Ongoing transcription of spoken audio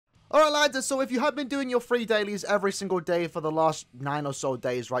Alright lads, so if you have been doing your free dailies every single day for the last 9 or so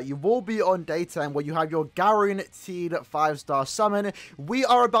days, right, you will be on day 10 where you have your guaranteed 5-star summon. We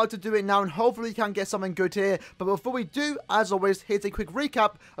are about to do it now and hopefully we can get something good here. But before we do, as always, here's a quick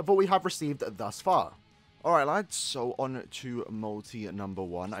recap of what we have received thus far. Alright lads, so on to multi number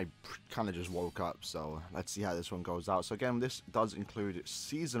 1. I kind of just woke up, so let's see how this one goes out. So again, this does include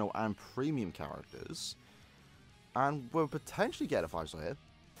seasonal and premium characters. And we'll potentially get a 5-star here.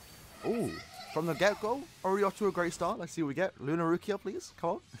 Ooh, from the get-go, already off to a great start. Let's see what we get. Luna Rukia, please.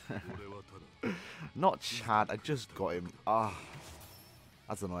 Come on. Not Chad, I just got him. Ah,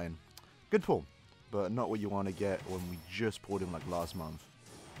 that's annoying. Good pull, but not what you want to get when we just pulled him like last month.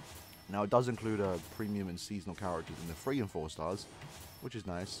 Now, it does include premium and seasonal characters in the 3 and 4 stars, which is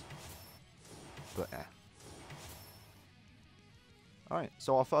nice. But, Alright,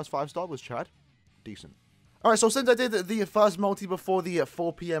 so our first 5-star was Chad. Decent. Alright, so since I did the first multi before the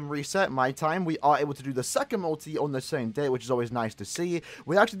 4 PM reset, my time, we are able to do the second multi on the same day, which is always nice to see.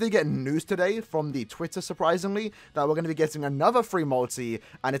 We actually did get news today from the Twitter, surprisingly, that we're going to be getting another free multi,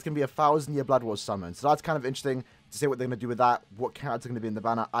 and it's going to be a 1000-year Blood Wars summon. So that's kind of interesting to see what they're going to do with that. What characters are going to be in the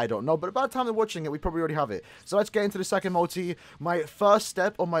banner, I don't know. But by the time they're watching it, we probably already have it. So let's get into the second multi. My first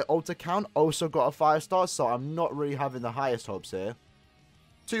step on my ult account also got a 5-star, so I'm not really having the highest hopes here.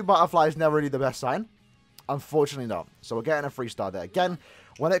 2 butterflies, never really the best sign. Unfortunately not. So we're getting a 3-star there. Again,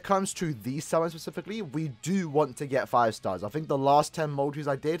 when it comes to these summons specifically, we do want to get 5 stars. I think the last 10 multis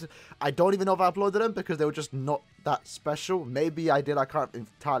I did, I don't even know if I uploaded them because they were just not that special. Maybe I did, I can't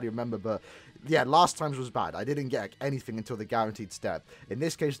entirely remember, but yeah, last time's was bad. I didn't get anything until the guaranteed step. In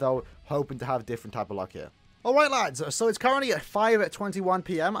this case though, hoping to have a different type of luck here. Alright lads, so it's currently at 5:21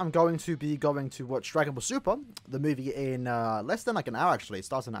 PM. I'm going to be going to watch Dragon Ball Super, the movie, in less than like an hour actually. It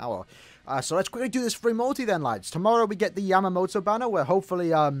starts in an hour. So let's quickly do this free multi then lads. Tomorrow we get the Yamamoto banner where hopefully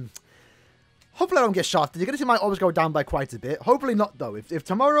hopefully I don't get shafted. You're going to see my orbs go down by quite a bit. Hopefully not though. If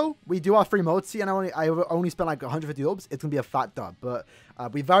tomorrow we do our free multi and I only spend like 150 orbs, it's going to be a fat dub. But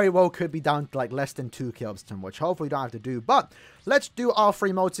we very well could be down to like less than 2 kills, which hopefully we don't have to do. But let's do our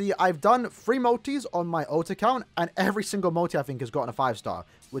free multi. I've done 3 multis on my ult account and every single multi I think has gotten a 5-star,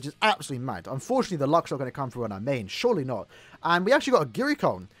 which is absolutely mad. Unfortunately, the luck's not going to come through on our main. Surely not. And we actually got a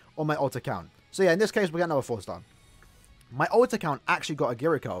Giricone on my ult account. So yeah, in this case, we get another 4-star. My ult account actually got a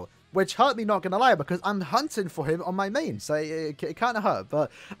Giricone, which hurt me, not gonna lie, because I'm hunting for him on my main, so it kind of hurt.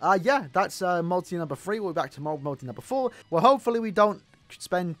 But yeah, that's multi number 3. We'll be back to multi number 4. Well, hopefully we don't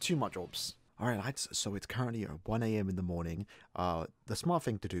spend too much orbs. Alright lads, so it's currently 1 AM in the morning. The smart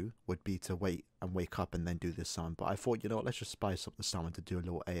thing to do would be to wait and wake up and then do this summon. But I thought, you know what, let's just spice up the summon to do a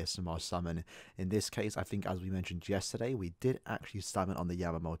little ASMR summon. In this case, I think as we mentioned yesterday, we did actually summon on the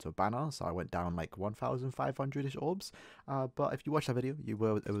Yamamoto banner. So I went down like 1,500-ish orbs. But if you watch that video, you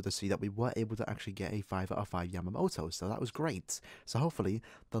were able to see that we were able to actually get a 5 out of 5 Yamamoto. So that was great. So hopefully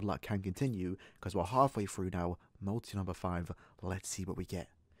the luck can continue because we're halfway through now. Multi number 5. Let's see what we get.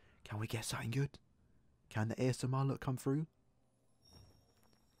 Can we get something good? Can the ASMR look come through?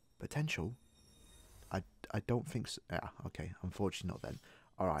 Potential? I don't think so. Yeah, okay. Unfortunately not then.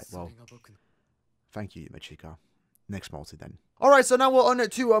 Alright, well. Thank you, Machika. Next multi then. Alright, so now we're on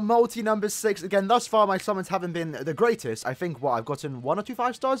to a multi number 6. Again, thus far my summons haven't been the greatest. I think, what, I've gotten 1 or 2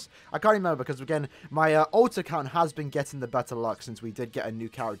 5-stars? I can't remember because, again, my ult account has been getting the better luck since we did get a new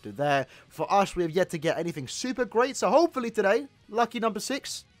character there. For us, we have yet to get anything super great. So hopefully today, lucky number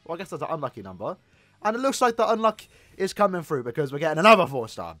 6. Well, I guess that's an unlucky number. And it looks like the unluck is coming through because we're getting another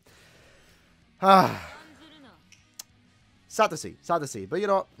 4-star. Sad to see. But you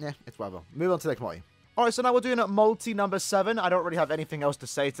know what? Yeah, it's whatever. Move on to the next multi. Alright, so now we're doing multi number 7. I don't really have anything else to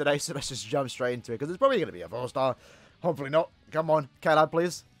say today, so let's just jump straight into it because it's probably going to be a 4-star. Hopefully not. Come on. K-Lad,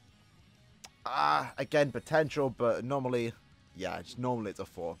 please. Again, potential, but normally, yeah, normally it's a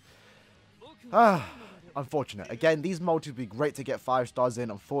 4. Unfortunate. Again, these multis would be great to get 5 stars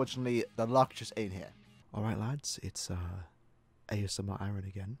in. Unfortunately, the luck just ain't here. Alright lads, it's ASMR Aaron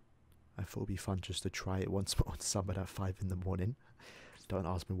again. I thought it would be fun just to try it once more on summon at 5 in the morning. Don't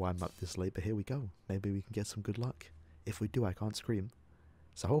ask me why I'm up this late, but here we go. Maybe we can get some good luck. If we do, I can't scream.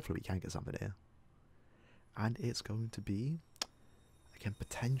 So hopefully we can get something here. And it's going to be, again,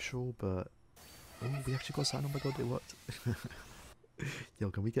 potential, but... Oh, we actually got something. Oh my god, it worked.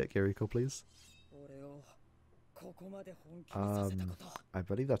 Yo, can we get Giriko, please? I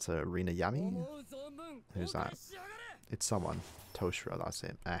believe that's a Arena Yami. Who's that? It's someone. Toshira, that's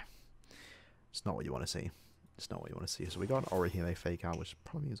it. It's not what you want to see. It's not what you want to see. So we got an Orihime fake out, which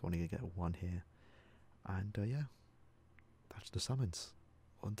probably means only going to get 1 here. And yeah, that's the summons.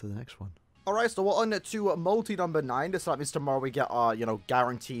 On to the next one. Alright, so we're on to multi number 9. This means tomorrow we get our,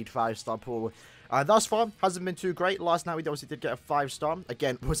 guaranteed 5-star pool. Thus far, hasn't been too great. Last night we obviously did get a 5-star.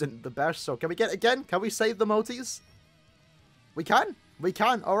 Again, wasn't the best. So can we get it again? Can we save the multis? We can? We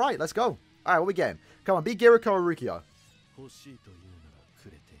can. Alright, let's go. Alright, what we getting? Come on, be Giriko or Rukia.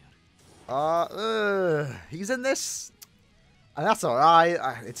 He's in this. And that's alright.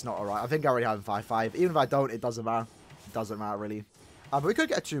 It's not alright. I think I already have 5-5. Even if I don't, it doesn't matter. It doesn't matter, really. But we could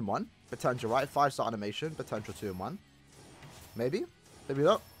get a 2-in-1. Potential, right? 5-star animation. Potential 2-in-1. Maybe? Maybe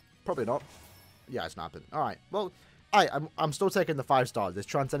not. Probably not. Yeah, it's not happened. Alright. Well, I'm still taking the 5 stars. There's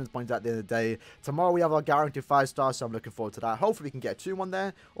transcendence points at the end of the day. Tomorrow we have our guaranteed 5 stars, so I'm looking forward to that. Hopefully we can get a 2-in-1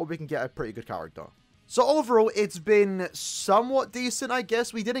 there, or we can get a pretty good character. So overall, it's been somewhat decent, I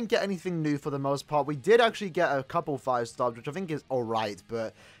guess. We didn't get anything new for the most part. We did actually get a couple 5 stars, which I think is alright.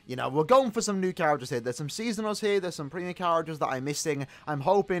 But, we're going for some new characters here. There's some seasonals here. There's some premium characters that I'm missing. I'm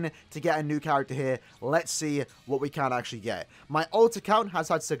hoping to get a new character here. Let's see what we can actually get. My alt account has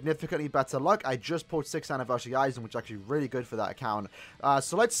had significantly better luck. I just pulled 6 anniversary items, which is actually really good for that account.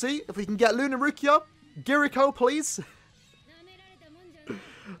 So let's see if we can get Luna Rukia. Giriko, please.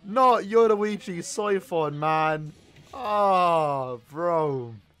 Not Yoruichi Soifon, man. Oh,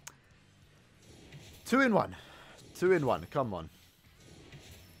 bro. 2-in-1. 2-in-1. Come on.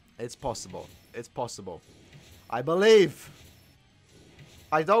 It's possible. It's possible. I believe.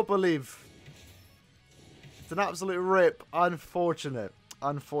 I don't believe. It's an absolute rip. Unfortunate.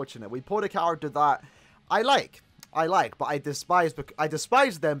 Unfortunate. We pulled a character that I like, but I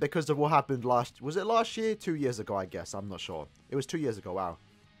despise them because of what happened was it last year? 2 years ago, I guess. I'm not sure. It was 2 years ago. Wow.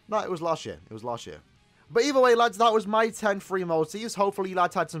 No, it was last year. It was last year. But either way, lads, that was my 10 free multis. Hopefully, you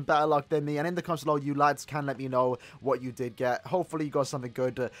lads had some better luck than me. And in the comments below, you lads can let me know what you did get. Hopefully, you got something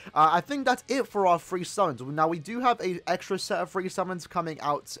good. I think that's it for our free summons. Now, we do have an extra set of free summons coming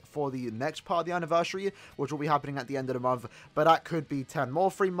out for the next part of the anniversary, which will be happening at the end of the month. But that could be 10 more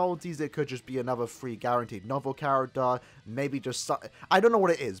free multis. It could just be another free guaranteed novel character. Maybe just... I don't know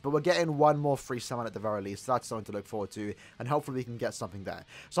what it is, but we're getting one more free summon at the very least. So that's something to look forward to. And hopefully, we can get something there.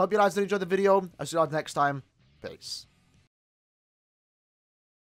 So I hope you guys did enjoy the video. I'll see you guys next time. Peace.